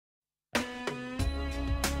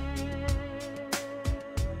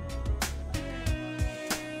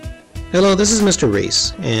Hello, this is Mr.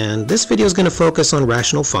 Reese, and this video is going to focus on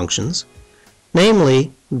rational functions,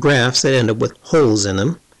 namely graphs that end up with holes in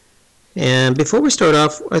them. And before we start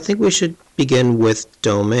off, I think we should begin with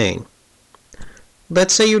domain.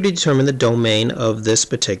 Let's say you determine the domain of this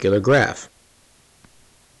particular graph.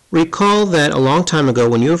 Recall that a long time ago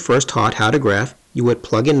when you were first taught how to graph, you would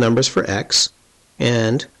plug in numbers for x,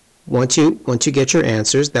 and once you get your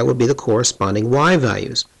answers, that would be the corresponding y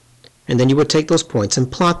values. And then you would take those points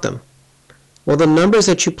and plot them. Well, the numbers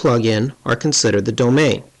that you plug in are considered the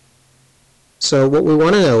domain. So what we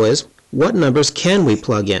want to know is, what numbers can we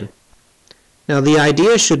plug in? Now the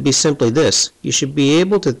idea should be simply this. You should be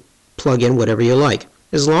able to plug in whatever you like.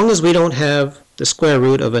 As long as we don't have the square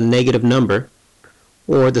root of a negative number,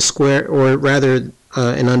 or the square, or rather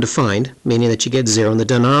an undefined, meaning that you get 0 in the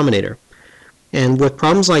denominator. And with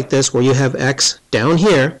problems like this, where you have x down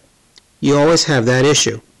here, you always have that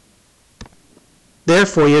issue.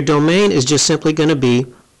 Therefore, your domain is just simply going to be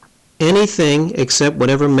anything except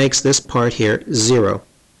whatever makes this part here 0.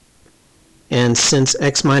 And since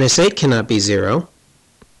x minus 8 cannot be 0,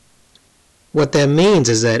 what that means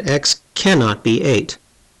is that x cannot be 8.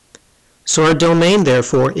 So our domain,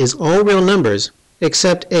 therefore, is all real numbers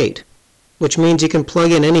except 8, which means you can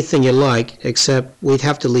plug in anything you like, except we'd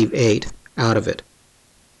have to leave 8 out of it.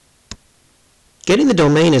 Getting the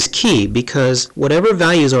domain is key because whatever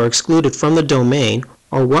values are excluded from the domain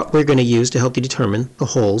are what we're going to use to help you determine the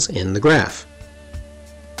holes in the graph.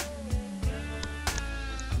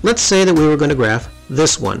 Let's say that we were going to graph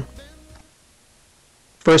this one.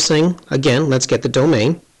 First thing, again, let's get the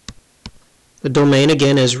domain. The domain,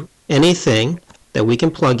 again, is anything that we can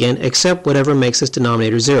plug in except whatever makes this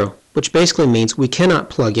denominator 0, which basically means we cannot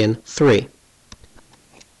plug in 3.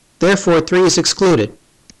 Therefore, 3 is excluded.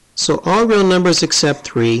 So all real numbers except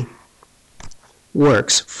 3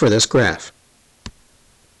 works for this graph.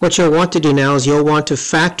 What you'll want to do now is you'll want to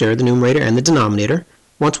factor the numerator and the denominator.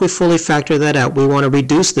 Once we fully factor that out, we want to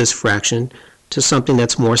reduce this fraction to something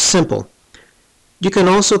that's more simple. You can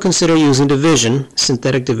also consider using division.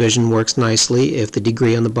 Synthetic division works nicely if the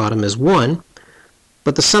degree on the bottom is 1.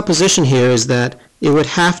 But the supposition here is that it would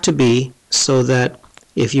have to be so that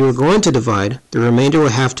if you were going to divide, the remainder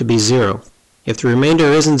would have to be 0. If the remainder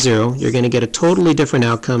isn't 0, you're going to get a totally different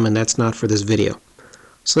outcome, and that's not for this video.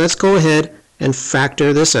 So let's go ahead and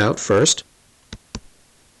factor this out first.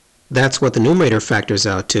 That's what the numerator factors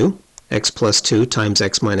out to, x plus 2 times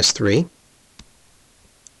x minus 3.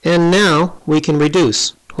 And now we can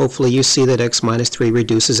reduce. Hopefully you see that x minus 3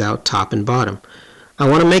 reduces out top and bottom. I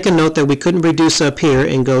want to make a note that we couldn't reduce up here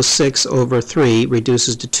and go 6 over 3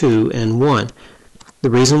 reduces to 2 and 1.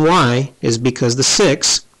 The reason why is because the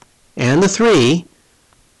 6 and the 3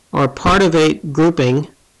 are part of a grouping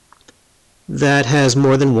that has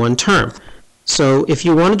more than one term. So if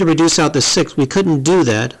you wanted to reduce out the 6, we couldn't do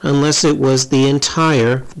that unless it was the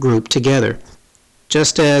entire group together.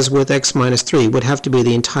 Just as with x minus 3 would have to be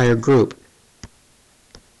the entire group.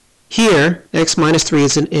 Here, x minus 3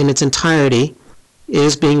 is in its entirety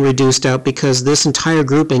is being reduced out because this entire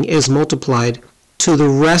grouping is multiplied to the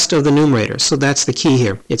rest of the numerator. So that's the key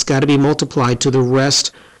here. It's got to be multiplied to the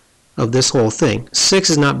rest of this whole thing. 6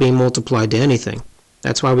 is not being multiplied to anything.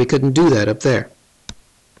 That's why we couldn't do that up there.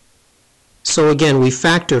 So again, we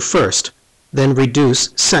factor first, then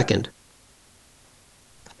reduce second.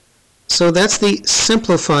 So that's the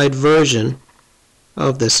simplified version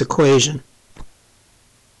of this equation.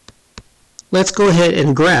 Let's go ahead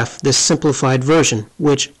and graph this simplified version,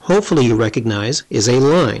 which hopefully you recognize is a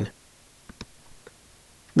line.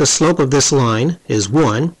 The slope of this line is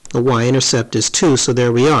 1, the y-intercept is 2, so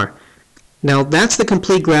there we are. Now that's the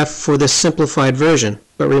complete graph for this simplified version,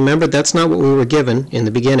 but remember that's not what we were given in the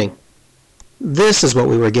beginning. This is what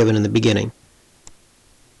we were given in the beginning.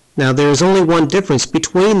 Now there is only one difference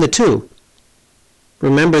between the two.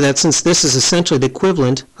 Remember that since this is essentially the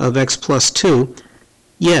equivalent of x plus 2,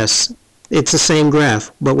 yes, it's the same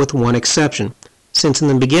graph, but with one exception. Since in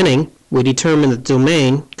the beginning we determined that the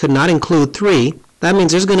domain could not include 3, that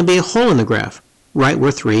means there's going to be a hole in the graph, right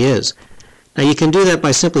where 3 is. Now you can do that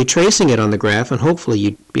by simply tracing it on the graph, and hopefully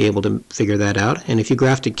you'd be able to figure that out. And if you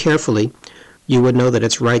graphed it carefully, you would know that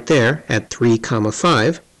it's right there at 3,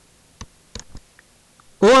 5.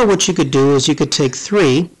 Or what you could do is you could take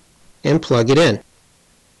 3 and plug it in.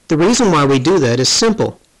 The reason why we do that is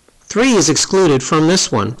simple. 3 is excluded from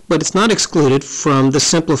this one, but it's not excluded from the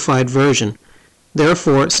simplified version.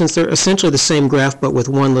 Therefore, since they're essentially the same graph but with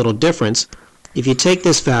one little difference, if you take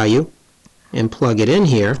this value and plug it in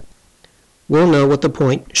here, we'll know what the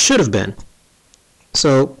point should have been.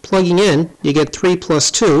 So plugging in, you get 3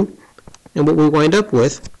 plus 2, and what we wind up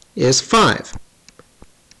with is 5.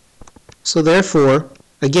 So therefore,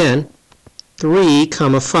 again, 3,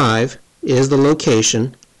 5 is the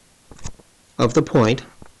location of the point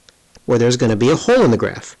where there's going to be a hole in the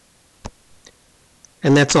graph.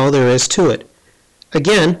 And that's all there is to it.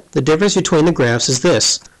 Again, the difference between the graphs is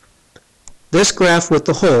this. This graph with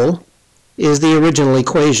the hole is the original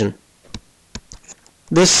equation.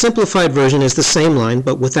 This simplified version is the same line,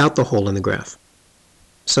 but without the hole in the graph.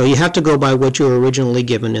 So you have to go by what you were originally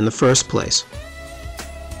given in the first place.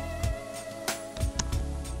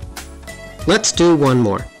 Let's do one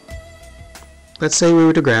more. Let's say we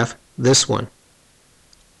were to graph this one.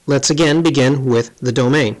 Let's again begin with the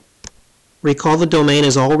domain. Recall the domain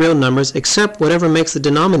is all real numbers except whatever makes the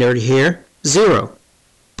denominator here 0.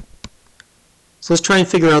 So let's try and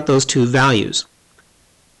figure out those two values.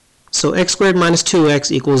 So x squared minus 2x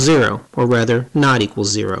equals 0, or rather not equals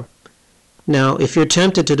 0. Now if you're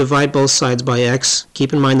tempted to divide both sides by x,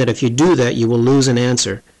 keep in mind that if you do that you will lose an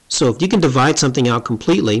answer. So if you can divide something out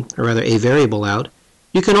completely, or rather a variable out,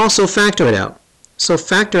 you can also factor it out. So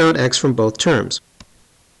factor out x from both terms.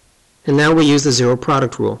 And now we use the zero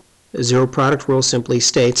product rule. The zero product rule simply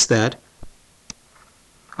states that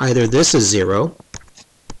either this is 0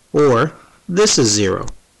 or this is 0.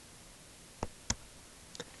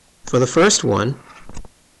 For the first one,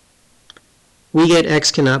 we get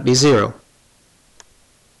x cannot be 0.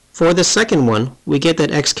 For the second one, we get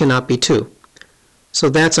that x cannot be 2. So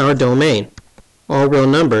that's our domain, all real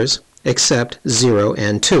numbers except 0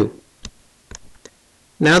 and 2.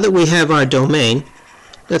 Now that we have our domain,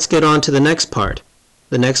 let's get on to the next part.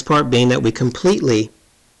 The next part being that we completely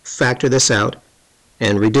factor this out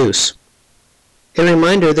and reduce. A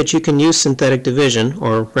reminder that you can use synthetic division,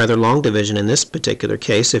 or rather long division in this particular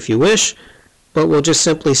case if you wish, but we'll just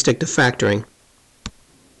simply stick to factoring.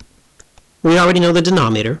 We already know the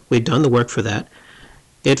denominator. We've done the work for that.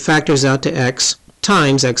 It factors out to x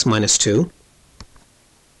times x minus 2.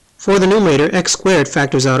 For the numerator, x squared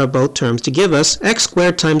factors out of both terms to give us x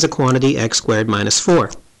squared times a quantity x squared minus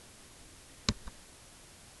 4.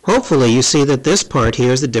 Hopefully you see that this part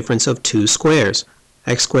here is the difference of two squares,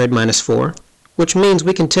 x squared minus 4, which means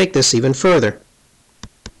we can take this even further.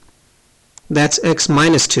 That's x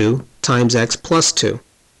minus 2 times x plus 2.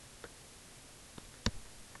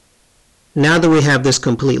 Now that we have this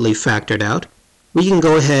completely factored out, we can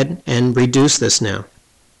go ahead and reduce this now.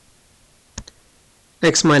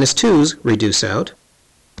 X minus 2's reduce out,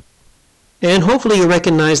 and hopefully you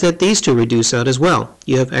recognize that these two reduce out as well.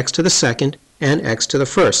 You have x to the second and x to the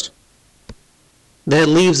first. That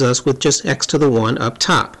leaves us with just x to the 1 up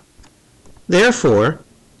top. Therefore,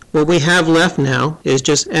 what we have left now is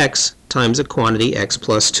just x times a quantity x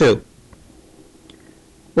plus 2.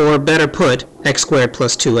 Or better put, x squared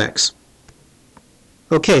plus 2x.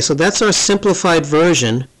 Okay, so that's our simplified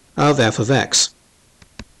version of f of x.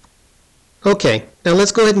 Okay, now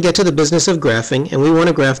let's go ahead and get to the business of graphing, and we want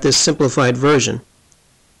to graph this simplified version.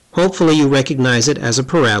 Hopefully you recognize it as a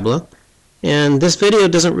parabola, and this video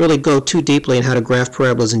doesn't really go too deeply in how to graph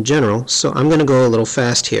parabolas in general, so I'm going to go a little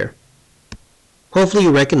fast here. Hopefully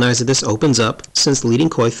you recognize that this opens up since the leading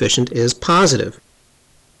coefficient is positive.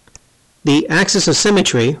 The axis of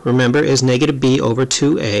symmetry, remember, is negative b over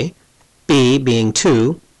 2a, b being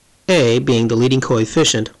 2, a being the leading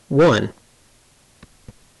coefficient, 1.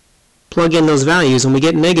 Plug in those values and we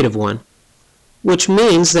get negative 1, which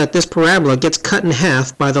means that this parabola gets cut in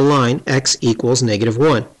half by the line x equals negative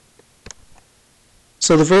 1.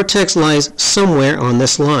 So the vertex lies somewhere on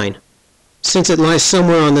this line. Since it lies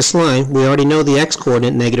somewhere on this line, we already know the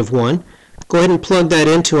x-coordinate, negative 1. Go ahead and plug that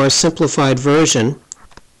into our simplified version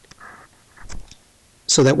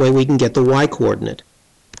so that way we can get the y-coordinate.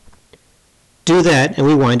 Do that and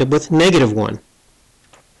we wind up with negative 1.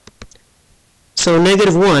 So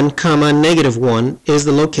negative 1, comma, negative 1 is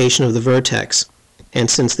the location of the vertex. And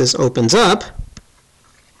since this opens up,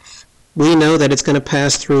 we know that it's going to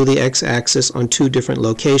pass through the x-axis on two different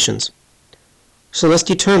locations. So let's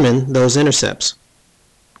determine those intercepts.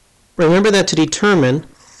 Remember that to determine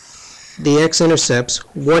the x-intercepts,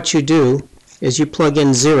 what you do is you plug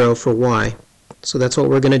in 0 for y. So that's what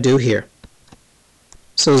we're going to do here.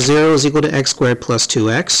 So 0 is equal to x squared plus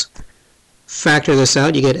 2x. Factor this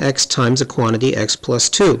out, you get x times a quantity x plus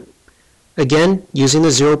 2. Again, using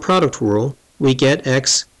the zero product rule, we get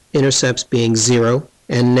x-intercepts being 0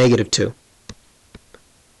 and negative 2.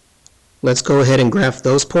 Let's go ahead and graph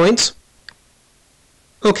those points.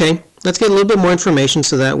 Okay, let's get a little bit more information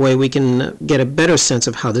so that way we can get a better sense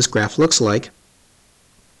of how this graph looks like.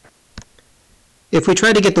 If we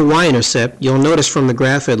try to get the y-intercept, you'll notice from the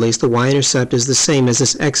graph at least the y-intercept is the same as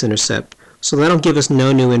this x-intercept, so that'll give us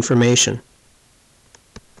no new information.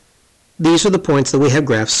 these are the points that we have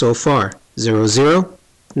graphed so far. 0, 0,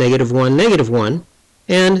 -1, -1,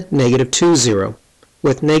 and -2, 0,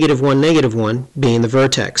 with -1, -1 being the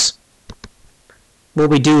vertex. What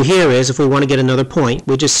we do here is, if we want to get another point,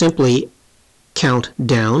 we just simply count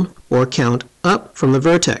down or count up from the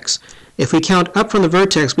vertex. If we count up from the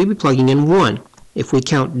vertex, we'd be plugging in 1. If we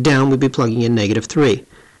count down, we'd be plugging in -3.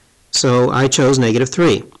 So I chose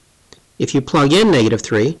 -3. If you plug in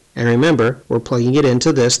 -3, and remember, we're plugging it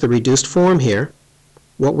into this, the reduced form here,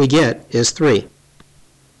 what we get is 3.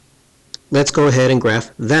 Let's go ahead and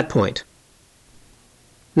graph that point.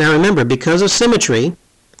 Now remember, because of symmetry,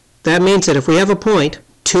 that means that if we have a point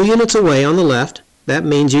 2 units away on the left, that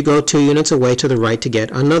means you go 2 units away to the right to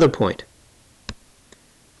get another point.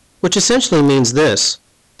 Which essentially means this.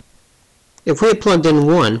 If we had plugged in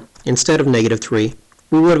 1 instead of -3,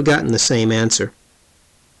 we would have gotten the same answer.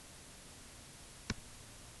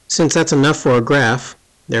 Since that's enough for a graph,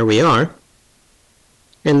 there we are.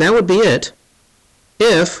 And that would be it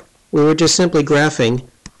if we were just simply graphing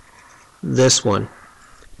this one.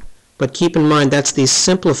 But keep in mind that's the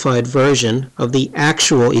simplified version of the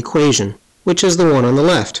actual equation, which is the one on the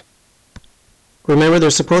left. Remember, they're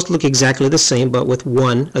supposed to look exactly the same, but with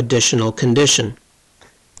one additional condition.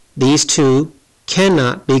 These two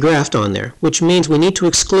cannot be graphed on there, which means we need to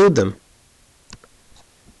exclude them.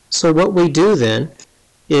 So what we do then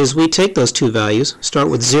is we take those two values, start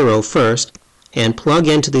with 0 first, and plug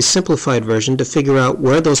into the simplified version to figure out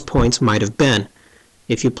where those points might have been.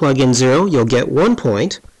 If you plug in 0, you'll get 1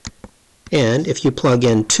 point, and if you plug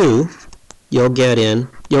in 2, you'll get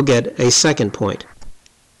a second point.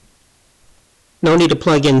 No need to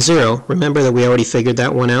plug in 0. Remember that we already figured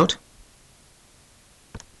that one out.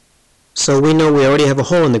 So we know we already have a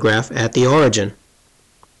hole in the graph at the origin.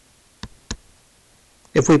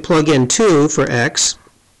 If we plug in 2 for x,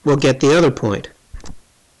 we'll get the other point.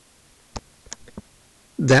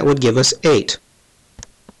 That would give us 8.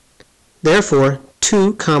 Therefore,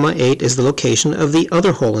 2, 8 is the location of the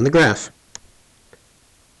other hole in the graph.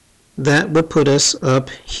 That would put us up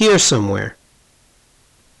here somewhere.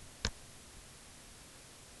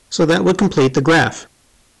 So that would complete the graph.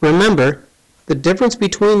 Remember, the difference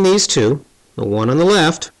between these two, the one on the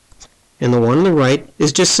left and the one on the right,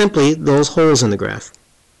 is just simply those holes in the graph.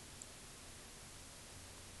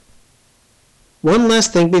 One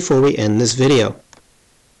last thing before we end this video.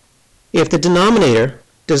 If the denominator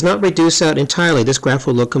does not reduce out entirely, this graph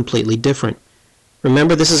will look completely different.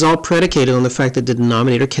 Remember, this is all predicated on the fact that the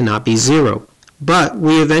denominator cannot be 0. But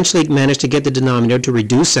we eventually managed to get the denominator to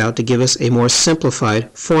reduce out to give us a more simplified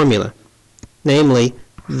formula, namely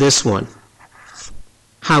this one.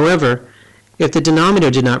 However, if the denominator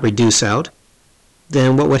did not reduce out,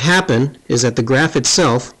 then what would happen is that the graph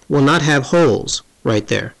itself will not have holes right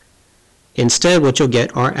there. Instead, what you'll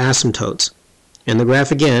get are asymptotes. And the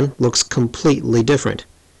graph again looks completely different.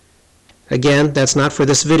 Again, that's not for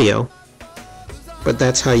this video, but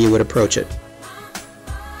that's how you would approach it.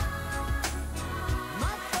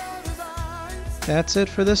 That's it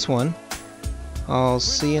for this one. I'll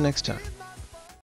see you next time.